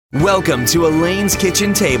Welcome to Elaine's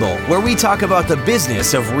Kitchen Table, where we talk about the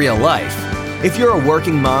business of real life. If you're a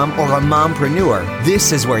working mom or a mompreneur,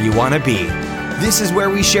 this is where you want to be. This is where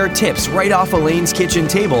we share tips right off Elaine's Kitchen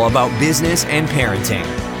Table about business and parenting.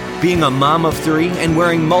 Being a mom of three and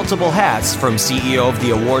wearing multiple hats, from CEO of the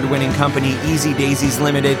award-winning company Easy Daisies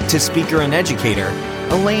Limited to speaker and educator,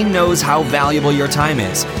 Elaine knows how valuable your time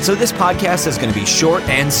is, so this podcast is going to be short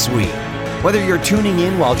and sweet. Whether you're tuning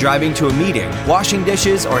in while driving to a meeting, washing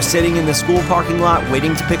dishes, or sitting in the school parking lot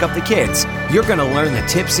waiting to pick up the kids, you're going to learn the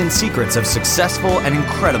tips and secrets of successful and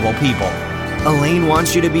incredible people. Elaine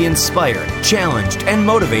wants you to be inspired, challenged, and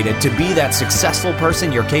motivated to be that successful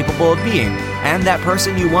person you're capable of being and that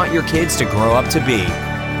person you want your kids to grow up to be.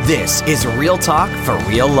 This is Real Talk for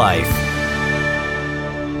Real Life.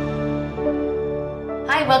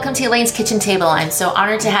 Hi, welcome to Elaine's Kitchen Table. I'm so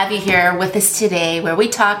honored to have you here with us today, where we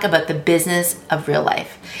talk about the business of real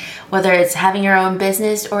life, whether it's having your own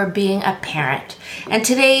business or being a parent. And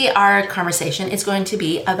today our conversation is going to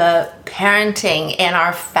be about parenting in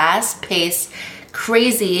our fast-paced,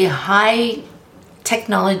 crazy, high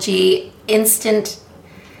technology, instant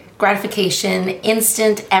gratification,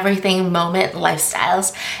 instant everything moment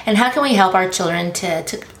lifestyles, and how can we help our children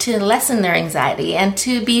to lessen their anxiety and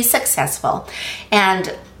to be successful.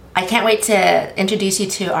 And I can't wait to introduce you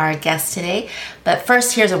to our guest today, but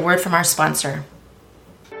first here's a word from our sponsor.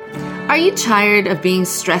 Are you tired of being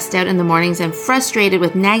stressed out in the mornings and frustrated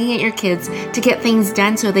with nagging at your kids to get things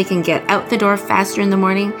done so they can get out the door faster in the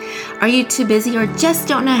morning? Are you too busy or just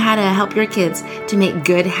don't know how to help your kids to make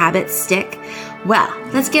good habits stick? Well,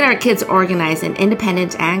 let's get our kids organized and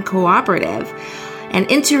independent and cooperative and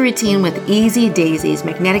into routine with Easy Daisies,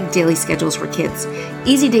 magnetic daily schedules for kids.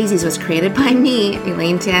 Easy Daisies was created by me,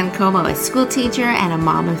 Elaine Tan-Como, a school teacher and a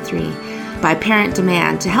mom of three, by parent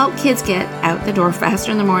demand to help kids get out the door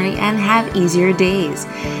faster in the morning and have easier days.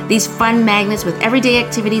 These fun magnets with everyday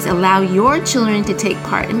activities allow your children to take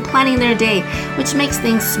part in planning their day, which makes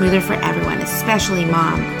things smoother for everyone, especially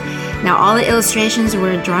mom. Now, all the illustrations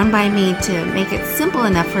were drawn by me to make it simple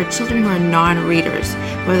enough for children who are non-readers,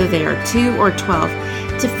 whether they are 2 or 12,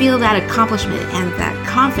 to feel that accomplishment and that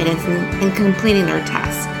confidence in completing their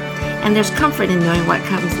tasks. And there's comfort in knowing what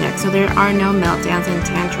comes next, so there are no meltdowns and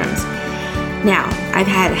tantrums. Now, I've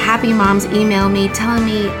had happy moms email me telling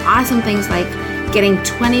me awesome things like getting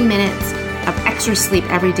 20 minutes of extra sleep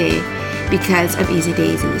every day because of Easy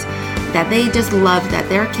Daisies. That they just love that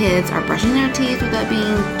their kids are brushing their teeth without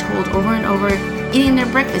being told over and over, eating their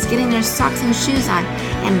breakfast, getting their socks and shoes on,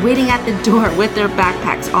 and waiting at the door with their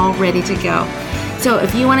backpacks all ready to go. So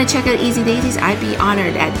if you want to check out Easy Daisies, I'd be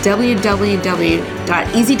honored at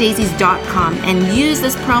www.easydaisies.com and use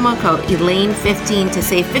this promo code ELAINE15 to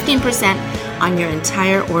save 15% on your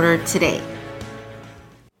entire order today.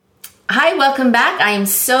 Hi, welcome back. I am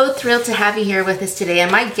so thrilled to have you here with us today.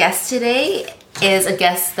 And my guest today is a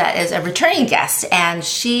guest that is a returning guest, and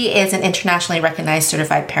she is an internationally recognized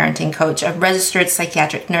certified parenting coach, a registered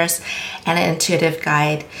psychiatric nurse, and an intuitive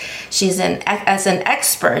guide. She's as an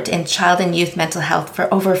expert in child and youth mental health for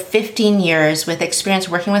over 15 years with experience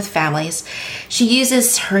working with families. She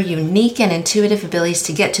uses her unique and intuitive abilities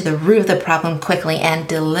to get to the root of the problem quickly and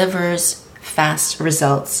delivers fast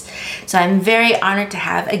results. So I'm very honored to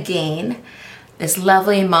have again this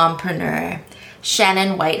lovely mompreneur,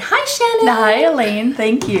 Shannon White. Hi, Shannon. Hi, Elaine.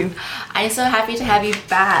 Thank you. I'm so happy to have you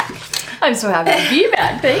back. I'm so happy to be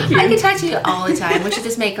back. Thank you. I can talk to you all the time. We should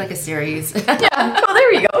just make like a series. Yeah. Well, there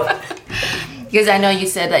we go. Because I know you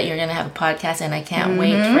said that you're going to have a podcast, and I can't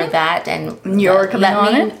wait for that. And you're coming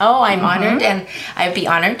on it? Oh, I'm honored, and I'd be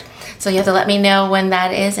honored. So you have to let me know when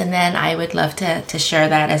that is, and then I would love to share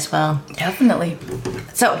that as well. Definitely.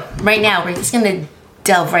 So right now, we're just going to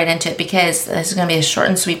delve right into it because this is going to be a short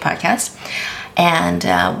and sweet podcast. And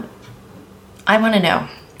I want to know,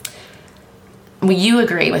 will you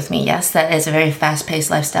agree with me, yes, that is a very fast-paced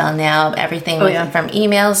lifestyle now. Everything from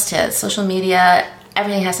emails to social media,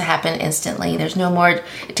 everything has to happen instantly. There's no more,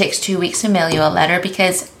 it takes 2 weeks to mail you a letter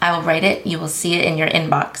because I will write it, you will see it in your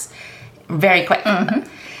inbox very quick. Mm-hmm.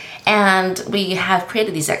 And we have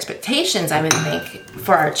created these expectations, I would think,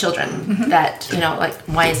 for our children that, you know, like,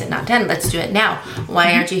 why is it not done? Let's do it now.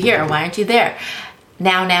 Why aren't you here? Why aren't you there?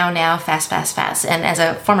 Now, fast. And as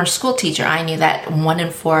a former school teacher, I knew that 1 in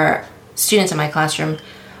 4 students in my classroom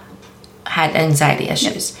had anxiety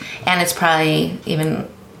issues. Yep. And it's probably even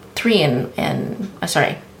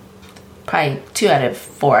probably 2 out of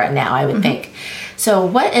 4 now, I would think. So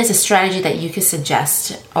what is a strategy that you could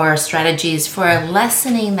suggest, or strategies for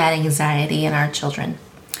lessening that anxiety in our children?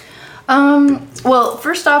 Well,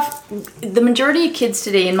 first off, the majority of kids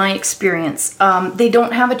today, in my experience, they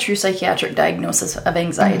don't have a true psychiatric diagnosis of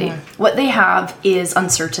anxiety. What they have is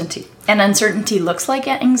uncertainty. And uncertainty looks like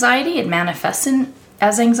anxiety. It manifests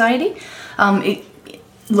as anxiety,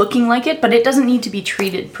 looking like it, but it doesn't need to be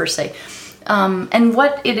treated per se. And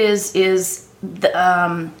what it is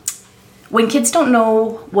when kids don't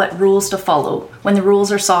know what rules to follow, when the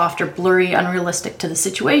rules are soft or blurry, unrealistic to the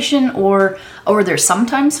situation, or they're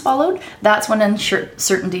sometimes followed, that's when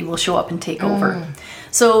uncertainty will show up and take over.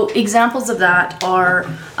 So examples of that are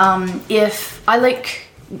if I like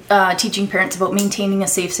teaching parents about maintaining a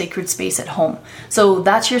safe, sacred space at home. So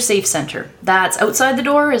that's your safe center. That's outside the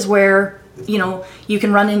door is where you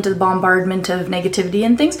can run into the bombardment of negativity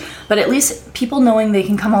and things, but at least people knowing they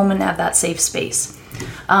can come home and have that safe space.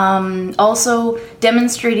 Also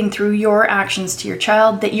demonstrating through your actions to your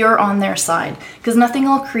child that you're on their side, because nothing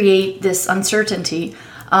will create this uncertainty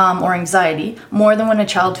or anxiety more than when a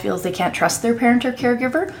child feels they can't trust their parent or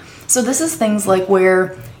caregiver. So this is things like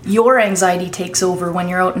where your anxiety takes over when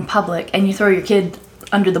you're out in public and you throw your kid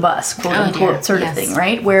under the bus, quote unquote, sort of thing,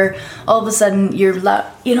 right? Where all of a sudden you're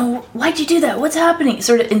why'd you do that? What's happening?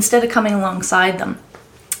 Sort of, instead of coming alongside them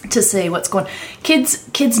to say what's going on.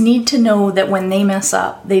 Kids need to know that when they mess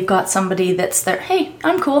up, they've got somebody that's there. Hey,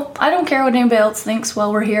 I'm cool. I don't care what anybody else thinks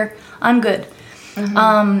while we're here. I'm good.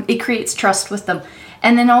 It creates trust with them.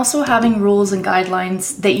 And then also having rules and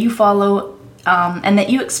guidelines that you follow and that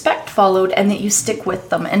you expect followed and that you stick with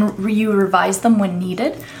them and you revise them when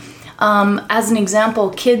needed. As an example,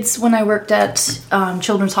 kids, when I worked at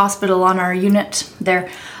Children's Hospital on our unit there,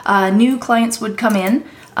 new clients would come in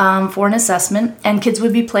for an assessment, and kids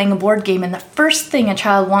would be playing a board game, and the first thing a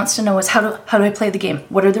child wants to know is how do I play the game?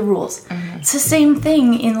 What are the rules? It's the same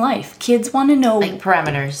thing in life. Kids want to know like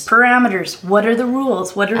parameters. What are the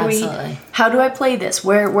rules? What are we? How do I play this?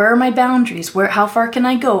 Where are my boundaries? How far can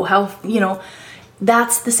I go?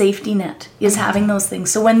 That's the safety net, is having those things.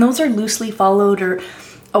 So when those are loosely followed,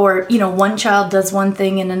 or one child does one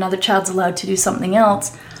thing and another child's allowed to do something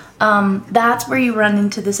else, that's where you run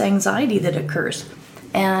into this anxiety that occurs.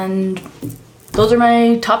 And those are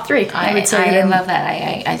my top three, I would say. I love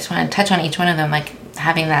that. I just want to touch on each one of them, like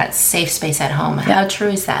having that safe space at home. How true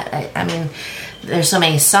is that? I mean, there's so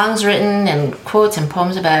many songs written and quotes and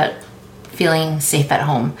poems about feeling safe at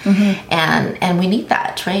home. And we need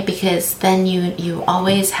that, right? Because then you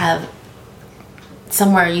always have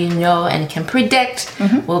somewhere and can predict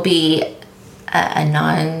will be a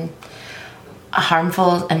non-harmful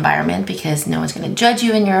environment, because no one's going to judge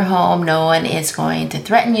you in your home. No one is going to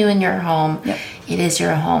threaten you in your home. It is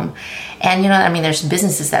your home. And there's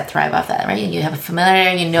businesses that thrive off that, right? You have a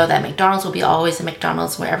familiar, that McDonald's will be always a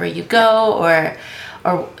McDonald's wherever you go, or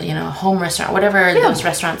home restaurant, whatever those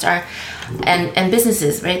restaurants are. And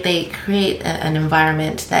businesses, right? They create an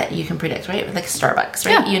environment that you can predict, right? Like Starbucks,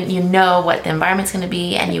 right? You know what the environment's going to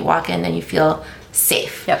be, and you walk in and you feel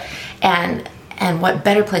safe. And what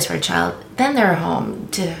better place for a child than their home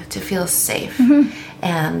to feel safe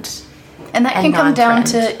and that can come down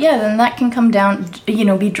to then that can come down,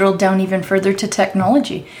 be drilled down even further to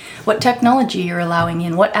technology. What technology you're allowing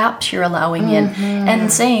in, what apps you're allowing in, and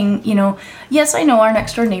saying, yes, I know our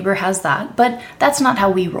next door neighbor has that, but that's not how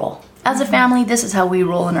we roll. As a family, this is how we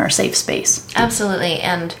roll in our safe space. Absolutely.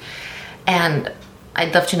 And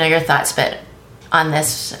I'd love to know your thoughts, but on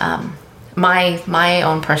this, my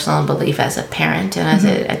own personal belief as a parent and as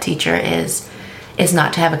a teacher is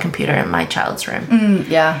not to have a computer in my child's room.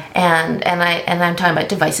 And I'm talking about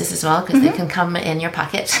devices as well, because they can come in your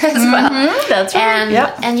pocket as well. That's right.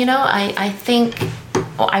 And I think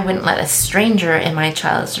I wouldn't let a stranger in my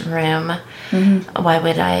child's room. Why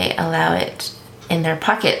would I allow it in their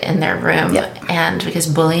pocket in their room? And because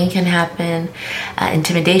bullying can happen,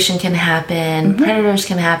 intimidation can happen, predators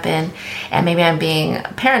can happen, and maybe I'm being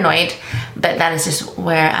paranoid, but that is just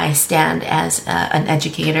where I stand as an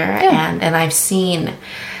educator. And I've seen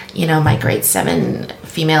my grade 7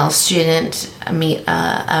 female student meet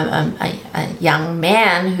a young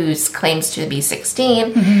man who claims to be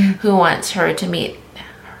 16 who wants her to meet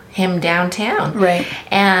him downtown, right?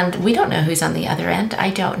 And we don't know who's on the other end. I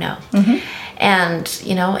don't know. And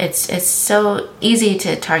it's so easy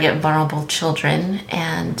to target vulnerable children,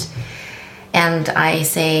 and I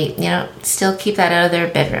say, still keep that out of their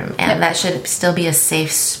bedroom, and that should still be a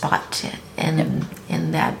safe spot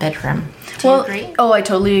in that bedroom. Do you agree? Oh, I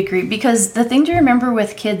totally agree, because the thing to remember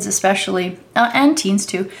with kids especially, and teens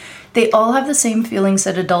too, They all have the same feelings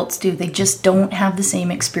that adults do. They just don't have the same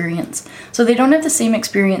experience. So they don't have the same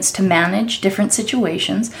experience to manage different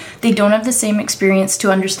situations. They don't have the same experience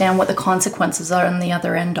to understand what the consequences are on the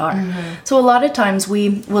other end are. So a lot of times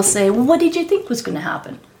we will say, well, what did you think was going to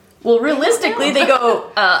happen? Well, realistically, they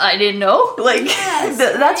go, I didn't know. Like,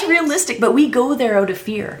 that's realistic. But we go there out of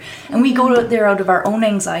fear. And we go there out of our own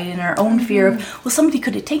anxiety and our own fear of, well, somebody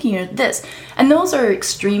could have taken you to this. And those are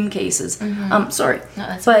extreme cases. Sorry.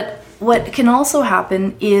 No, but what can also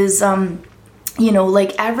happen is,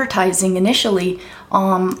 like advertising initially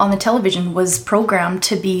on the television was programmed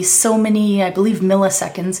to be so many, I believe,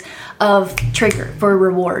 milliseconds of trigger for a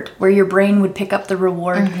reward, where your brain would pick up the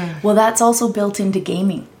reward. Well, that's also built into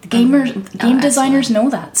gaming. Game designers know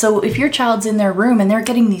that. So if your child's in their room and they're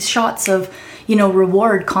getting these shots of,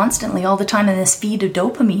 reward constantly all the time in this feed of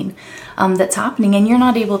dopamine that's happening, and you're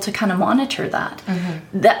not able to kind of monitor that,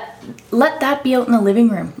 let that be out in the living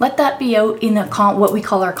room. Let that be out in what we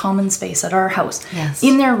call our common space at our house. Yes.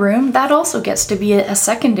 In their room, that also gets to be a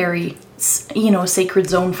secondary, sacred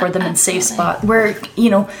zone for them and safe spot where,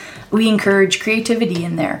 we encourage creativity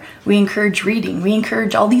in there. We encourage reading. We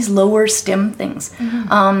encourage all these lower stim things.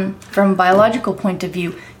 From a biological point of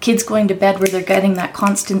view, kids going to bed where they're getting that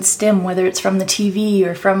constant stim, whether it's from the TV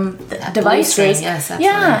or from the devices. Yes, absolutely.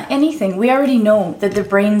 Yeah, anything. We already know that the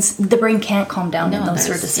brain can't calm down in those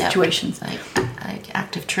sort of situations. Like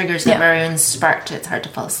active triggers that are even sparked. It's hard to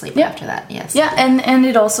fall asleep after that. Yes. Yeah, and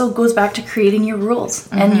it also goes back to creating your rules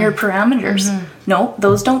and your parameters. No,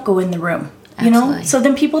 those don't go in the room. So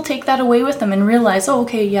then people take that away with them and realize,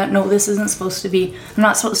 this isn't supposed to be, I'm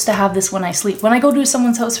not supposed to have this when I sleep. When I go to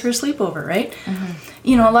someone's house for a sleepover, right?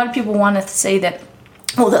 A lot of people want to say that,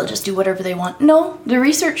 they'll just do whatever they want. No, the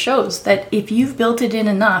research shows that if you've built it in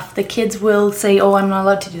enough, the kids will say, I'm not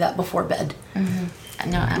allowed to do that before bed.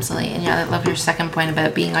 No, absolutely. And I love your second point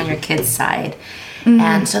about being on your kids' side.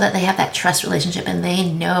 And so that they have that trust relationship and they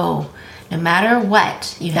know no matter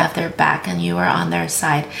what, you have their back and you are on their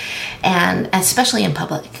side, and especially in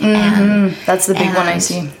public. And that's the big one I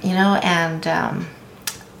see.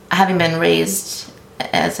 Having been raised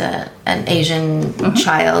as an Asian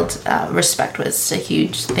child, respect was a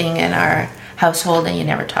huge thing in our household, and you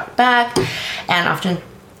never talk back. And often,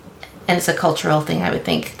 and it's a cultural thing, I would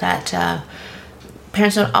think, that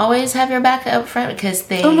parents don't always have your back up front because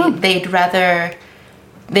they'd rather,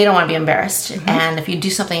 they don't want to be embarrassed. And if you do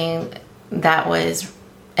something that was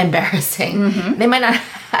embarrassing, they might not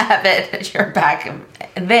have it at your back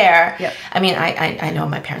there. I mean, I know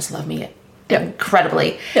my parents love me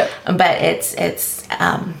incredibly, but it's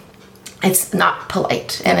not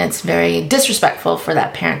polite, and it's very disrespectful for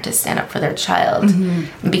that parent to stand up for their child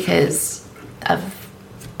because of,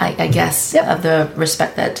 I guess, of the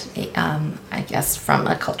respect that, I guess, from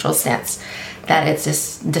a cultural stance, that it's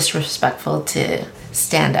just disrespectful to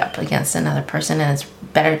stand up against another person, and it's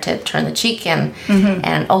better to turn the cheek and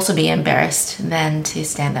also be embarrassed than to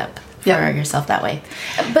stand up for yourself that way.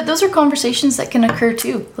 But those are conversations that can occur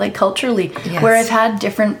too, like culturally, where I've had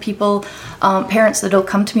different people, parents that'll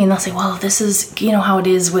come to me and they'll say, well, this is, how it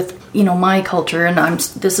is with, my culture, and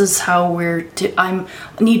this is how I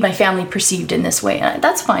need my family perceived in this way. And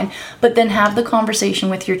that's fine. But then have the conversation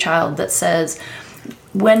with your child that says,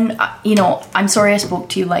 when, I'm sorry I spoke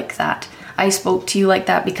to you like that. I spoke to you like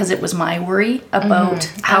that because it was my worry about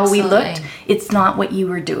how we looked. It's not what you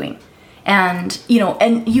were doing. And,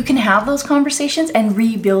 and you can have those conversations and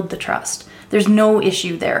rebuild the trust. There's no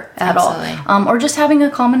issue there at all. Or just having a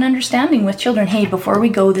common understanding with children. Hey, before we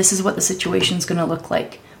go, this is what the situation's going to look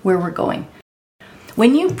like, where we're going.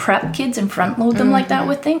 When you prep kids and front load them like that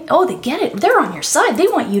with things, they get it. They're on your side. They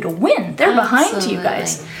want you to win. They're behind you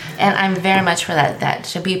guys. And I'm very much for that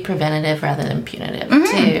to be preventative rather than punitive.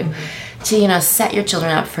 To set your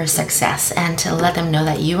children up for success and to let them know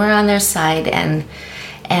that you are on their side and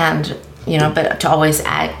but to always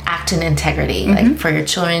act in integrity, like for your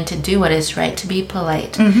children to do what is right, to be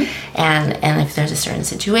polite, and if there's a certain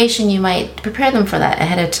situation, you might prepare them for that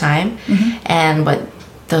ahead of time, and what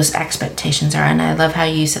those expectations are. And I love how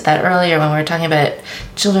you said that earlier when we were talking about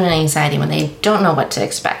children and anxiety, when they don't know what to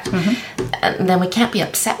expect. And then we can't be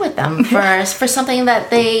upset with them for something that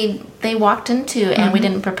they walked into and we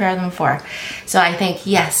didn't prepare them for. So I think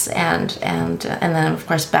yes, and then of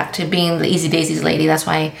course back to being the easy daisies lady. That's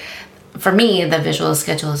why for me the visual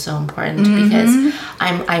schedule is so important, because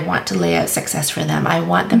I want to lay out success for them. I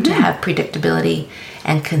want them to have predictability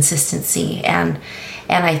and consistency, and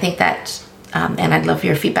I think that and I'd love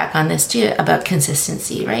your feedback on this too about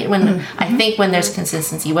consistency, right? When I think when there's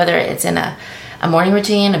consistency, whether it's in a morning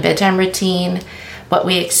routine, a bedtime routine, what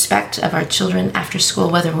we expect of our children after school,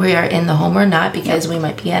 whether we are in the home or not, because we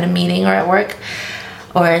might be at a meeting or at work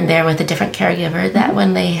or in there with a different caregiver, that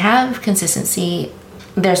when they have consistency,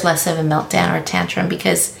 there's less of a meltdown or tantrum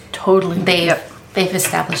because they've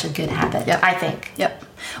established a good habit, I think. Yep.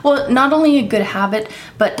 Well, not only a good habit,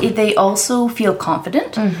 but they also feel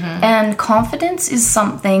confident. And confidence is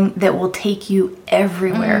something that will take you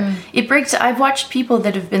everywhere. It breaks. I've watched people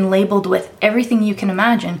that have been labeled with everything you can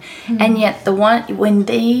imagine, and yet when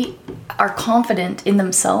they are confident in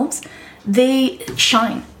themselves, they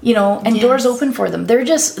shine, and doors open for them.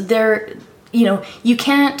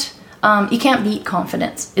 You can't beat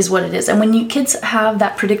confidence is what it is. And when kids have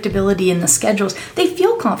that predictability in the schedules, they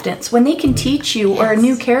feel confidence when they can teach you or a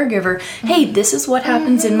new caregiver, hey, this is what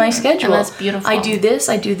happens in my schedule. And that's beautiful. I do this,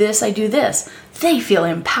 I do this, I do this. They feel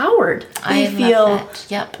empowered. They feel, love that.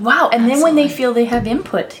 Yep. Wow. And then when they feel they have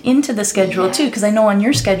input into the schedule too, because I know on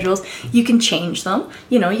your schedules, you can change them,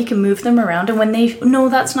 you can move them around. And when they know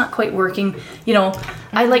that's not quite working,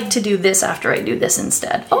 I like to do this after I do this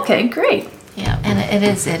instead. Okay, great. Yeah, and it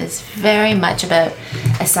is very much about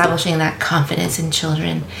establishing that confidence in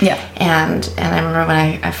children. Yeah. And I remember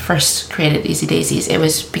when I first created Easy Daisies, it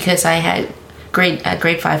was because I had a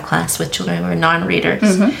grade 5 class with children who were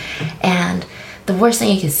non-readers. And the worst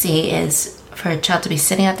thing you can see is for a child to be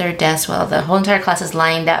sitting at their desk while the whole entire class is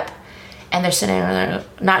lined up and they're sitting there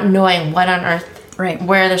not knowing what on earth,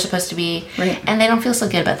 where they're supposed to be, and they don't feel so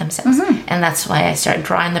good about themselves. And that's why I started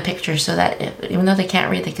drawing the pictures so that even though they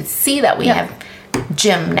can't read, they could see that we have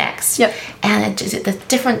gym next. And the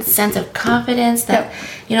different sense of confidence that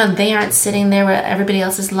they aren't sitting there where everybody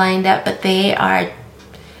else is lined up, but they are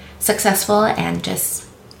successful and just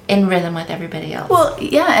in rhythm with everybody else. Well,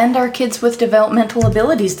 yeah, and our kids with developmental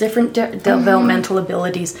abilities, different developmental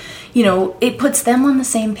abilities, it puts them on the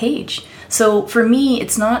same page. So for me,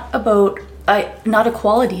 it's not about not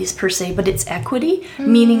equalities per se, but it's equity,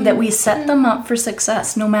 meaning that we set them up for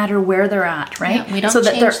success no matter where they're at, right? Yeah, we don't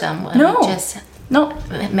change them. We just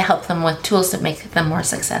help them with tools to make them more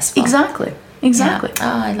successful. Exactly. Yeah. Oh,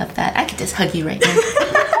 I love that. I could just hug you right now.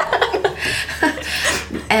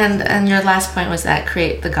 And your last point was that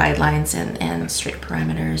create the guidelines and strict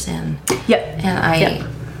parameters and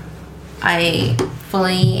I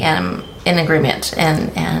fully am in agreement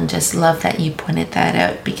and just love that you pointed that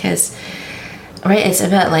out because it's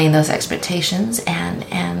about laying those expectations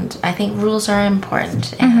and I think rules are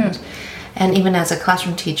important and even as a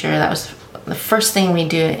classroom teacher, that was the first thing we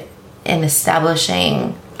do in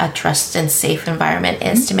establishing a trust and safe environment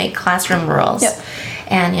is to make classroom rules.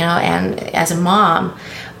 And and as a mom,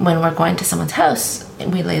 when we're going to someone's house,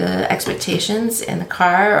 we lay the expectations in the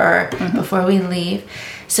car or before we leave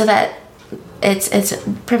so that it's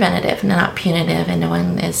preventative, not punitive, and no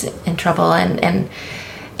one is in trouble and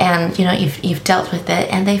you've dealt with it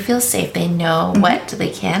and they feel safe. They know what they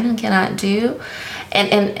can and cannot do.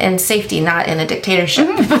 And safety, not in a dictatorship.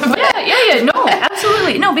 No,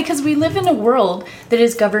 absolutely. No, because we live in a world that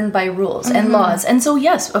is governed by rules and laws. And so,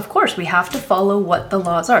 yes, of course, we have to follow what the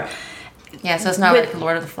laws are. Yeah, so it's not like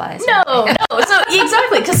Lord of the Flies. No. So,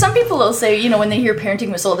 exactly. Because some people will say, when they hear parenting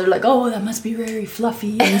with soul, they're like, oh, that must be very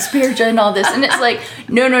fluffy and spiritual and all this. And it's like,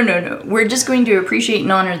 no. We're just going to appreciate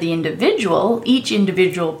and honor the individual, each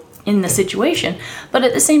individual in the situation, but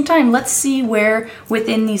at the same time, let's see where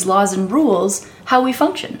within these laws and rules how we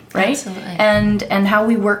function, right? Absolutely. And how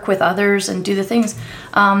we work with others and do the things,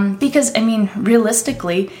 because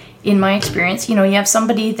realistically, in my experience, you have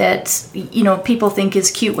somebody that people think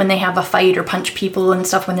is cute when they have a fight or punch people and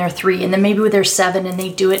stuff when they're 3, and then maybe when they're 7 and they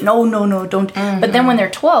do it, no, don't. But then when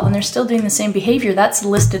they're 12 and they're still doing the same behavior, that's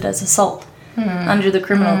listed as assault. Under the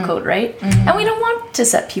criminal code, right? And we don't want to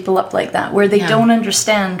set people up like that, where they don't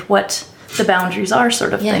understand what the boundaries are,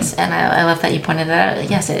 sort of thing. Yes, and I love that you pointed that out.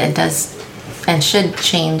 Yes, it does and should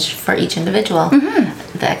change for each individual,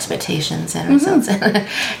 the expectations and results.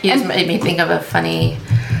 You just made me think of a funny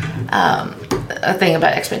a thing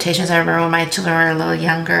about expectations. I remember when my children were a little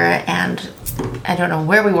younger, and I don't know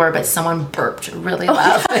where we were, but someone burped really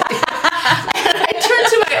loudly. And I turned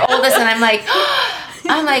to my oldest, and I'm like,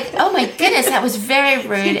 oh my goodness, that was very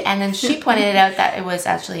rude. And then she pointed it out that it was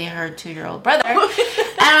actually her 2-year-old brother. And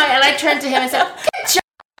I turned to him and said, good job.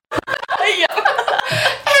 And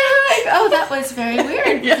I'm like, oh, that was very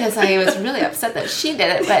weird because I was really upset that she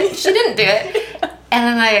did it, but she didn't do it. And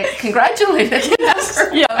then I congratulated him.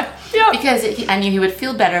 Because I knew he would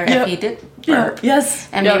feel better if he did burp.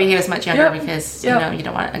 And maybe he was much younger because, you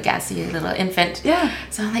don't want a gassy little infant.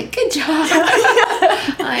 So I'm like, good job.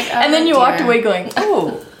 And then you walked away going,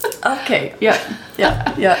 oh, okay. Yeah.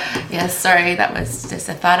 Yes, sorry, that was just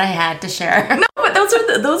a thought I had to share. No, but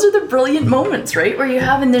those are the brilliant moments, right? Where you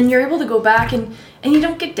have, and then you're able to go back and you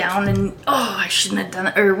don't get down and, oh, I shouldn't have done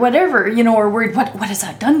it, or whatever, or worried, what has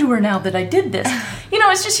that done to her now that I did this?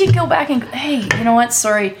 It's just you go back and go, hey, you know what?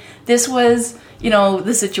 Sorry, this was,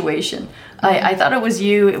 the situation. I thought it was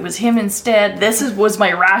you. It was him instead. This was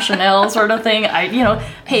my rationale, sort of thing.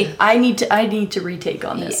 Hey, I need to retake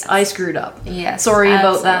on this. Yes. I screwed up. Yes, sorry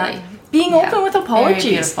about that. Being open with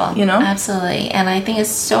apologies. Very beautiful. Absolutely. And I think it's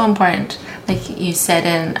so important, like you said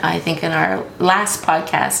in our last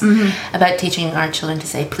podcast, about teaching our children to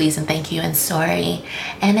say please and thank you and sorry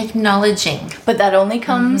and acknowledging. But that only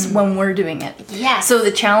comes when we're doing it. Yes. So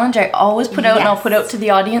the challenge I always put out, and I'll put out to the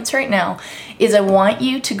audience right now, is I want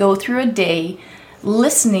you to go through a day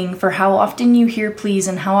listening for how often you hear please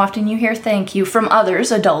and how often you hear thank you from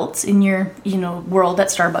others, adults in your world at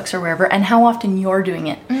Starbucks or wherever, and how often you're doing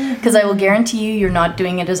it, because I will guarantee you're not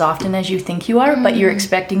doing it as often as you think you are, but you're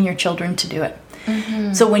expecting your children to do it.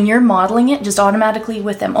 So when you're modeling it, just automatically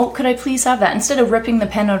with them, oh, could I please have that, instead of ripping the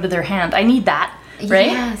pen out of their hand. I need that,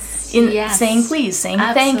 right? Saying please, saying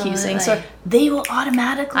thank you, saying sorry, they will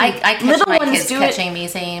automatically. I catch little my ones kids do catching me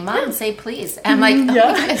saying, "Mom, say please." I'm like, "Oh my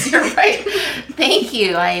goodness, you're right. Thank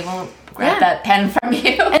you. I won't grab that pen from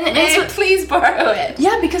you, and please borrow it."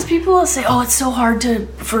 Yeah, because people will say, "Oh, it's so hard to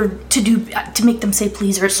make them say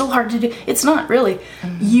please," or "It's so hard to do." It's not really.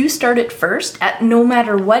 You start it first. At no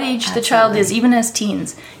matter what age the child is, even as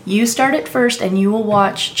teens, you start it first, and you will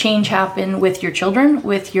watch change happen with your children,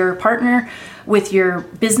 with your partner, with your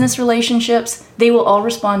business relationships. They will all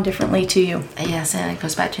respond differently to you. Yes, and it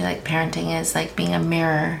goes back to like parenting is like being a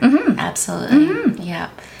mirror. Absolutely. Yeah.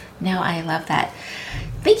 No, I love that.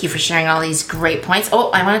 Thank you for sharing all these great points.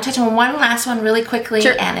 Oh, I want to touch on one last one really quickly,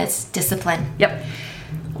 and it's discipline. Yep.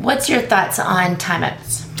 What's your thoughts on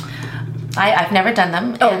timeouts? I've never done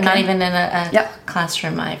them. Oh, okay. Not even in a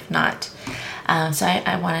classroom. I've not. So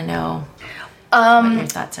I want to know what your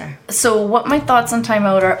thoughts are. So what my thoughts on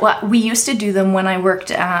timeout are, well, we used to do them when I worked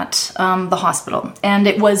at the hospital. And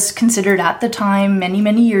it was considered at the time, many,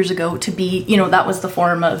 many years ago, to be, that was the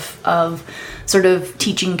form of sort of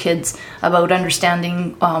teaching kids about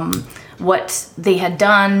understanding what they had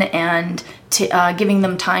done and giving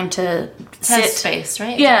them time to sit. Have space,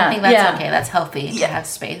 right? Yeah. I think that's okay. That's healthy to have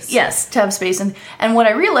space. Yes, to have space. And what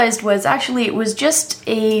I realized was actually it was just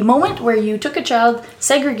a moment where you took a child,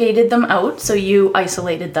 segregated them out, so you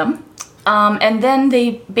isolated them. And then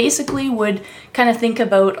they basically would kind of think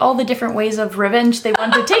about all the different ways of revenge they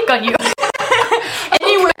wanted to take on you.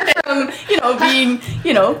 Anywhere from, being,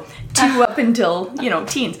 2 up until,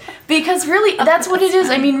 teens. Because really, that's what it is.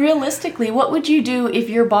 I mean, realistically, what would you do if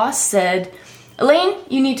your boss said, Elaine,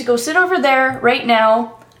 you need to go sit over there right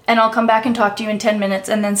now, and I'll come back and talk to you in 10 minutes,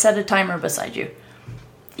 and then set a timer beside you?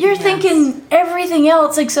 You're thinking everything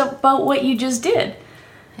else except about what you just did.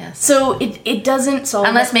 Yes. So it doesn't solve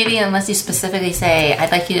unless you specifically say,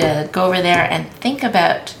 I'd like you to go over there and think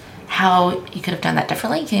about how you could have done that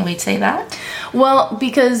differently. Can we say that? Well,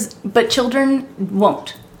 but children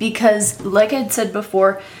won't. Because, like I had said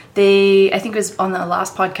before, I think it was on the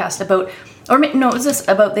last podcast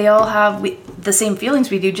they all have the same feelings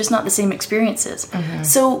we do, just not the same experiences.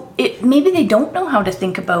 So maybe they don't know how to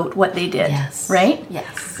think about what they did, right?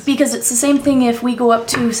 Yes. Because it's the same thing if we go up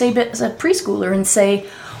to, say, a preschooler and say,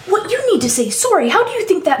 well, you need to say sorry. How do you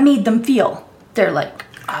think that made them feel? They're like,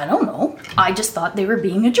 I don't know. I just thought they were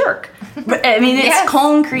being a jerk. I mean, it's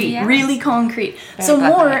concrete, really concrete. Very so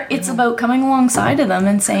more, it's about coming alongside of them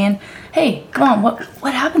and saying, hey, come on,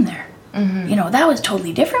 what happened there? That was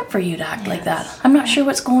totally different for you to act like that. I'm not sure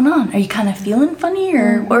what's going on. Are you kind of feeling funny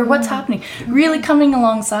or what's happening? Really coming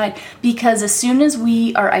alongside, because as soon as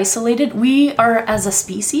we are isolated, we are, as a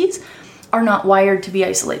species, are not wired to be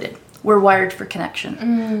isolated. We're wired for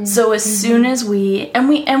connection. So as soon as we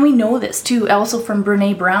know this too, also from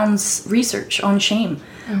Brené Brown's research on shame,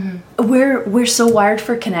 we're so wired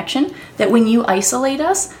for connection that when you isolate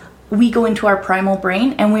us, we go into our primal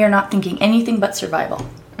brain and we are not thinking anything but survival.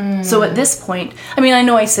 So at this point, I mean, I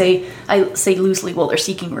know I say loosely, well, they're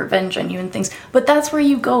seeking revenge on you and things, but that's where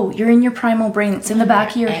you go. You're in your primal brain. It's in the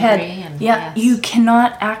back of your head. You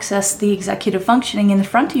cannot access the executive functioning in the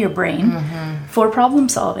front of your brain for problem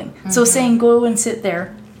solving. So saying go and sit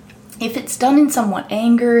there, if it's done in somewhat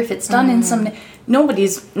anger, if it's done in some,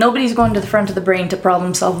 nobody's going to the front of the brain to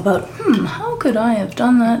problem solve about, how could I have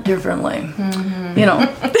done that differently?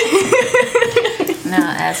 No,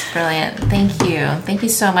 that's brilliant. Thank you. Thank you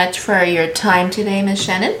so much for your time today, Ms.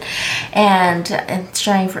 Shannon, and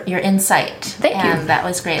sharing for your insight. Thank you. That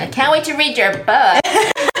was great. I can't wait to read your book.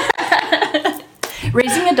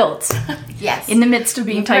 Raising Adults. Yes. In the midst of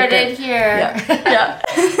being typed in. Heard it here. Yeah.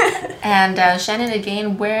 And Shannon,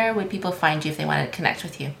 again, where would people find you if they want to connect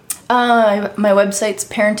with you? My website's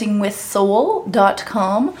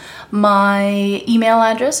parentingwithsoul.com. My email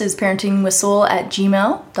address is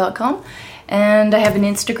parentingwithsoul@gmail.com. And I have an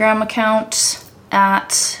Instagram account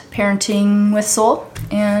at parentingwithsoul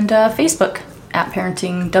and Facebook at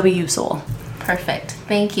parentingwsoul. Perfect.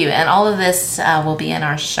 Thank you. And all of this will be in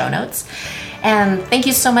our show notes. And thank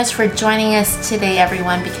you so much for joining us today,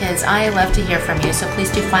 everyone, because I love to hear from you. So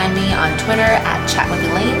please do find me on Twitter at Chat with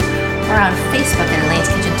Elaine or on Facebook at Elaine's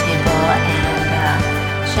Kitchen Table. And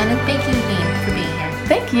Shannon, thank you again for being here.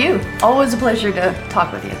 Thank you. Always a pleasure to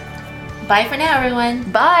talk with you. Bye for now, everyone.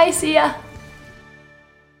 Bye. See ya.